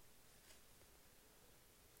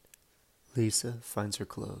Lisa finds her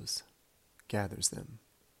clothes, gathers them,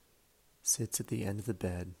 sits at the end of the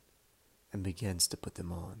bed, and begins to put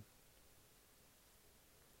them on.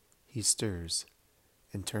 He stirs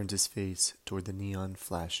and turns his face toward the neon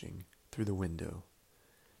flashing through the window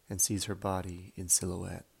and sees her body in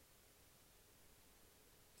silhouette.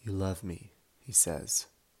 "You love me," he says.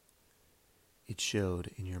 "It showed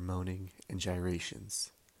in your moaning and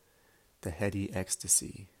gyrations, the heady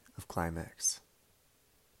ecstasy of climax."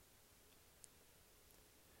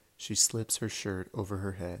 She slips her shirt over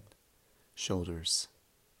her head, shoulders,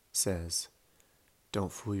 says,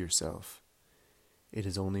 "Don't fool yourself. It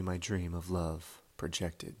is only my dream of love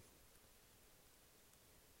projected."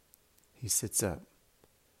 He sits up,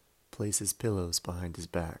 places pillows behind his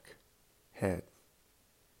back, head.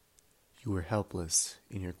 "You were helpless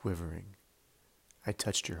in your quivering. I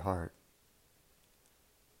touched your heart."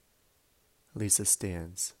 Lisa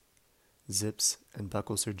stands, zips and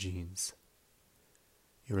buckles her jeans.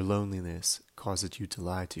 "Your loneliness causes you to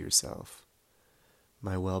lie to yourself.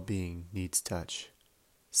 My well-being needs touch,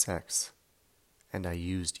 sex, and I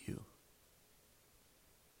used you."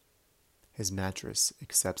 His mattress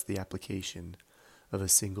accepts the application of a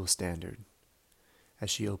single standard as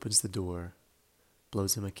she opens the door,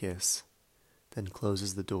 blows him a kiss, then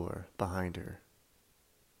closes the door behind her.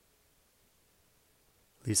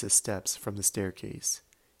 Lisa steps from the staircase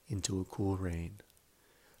into a cool rain,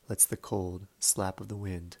 lets the cold slap of the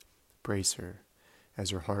wind brace her as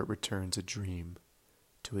her heart returns a dream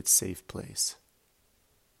to its safe place.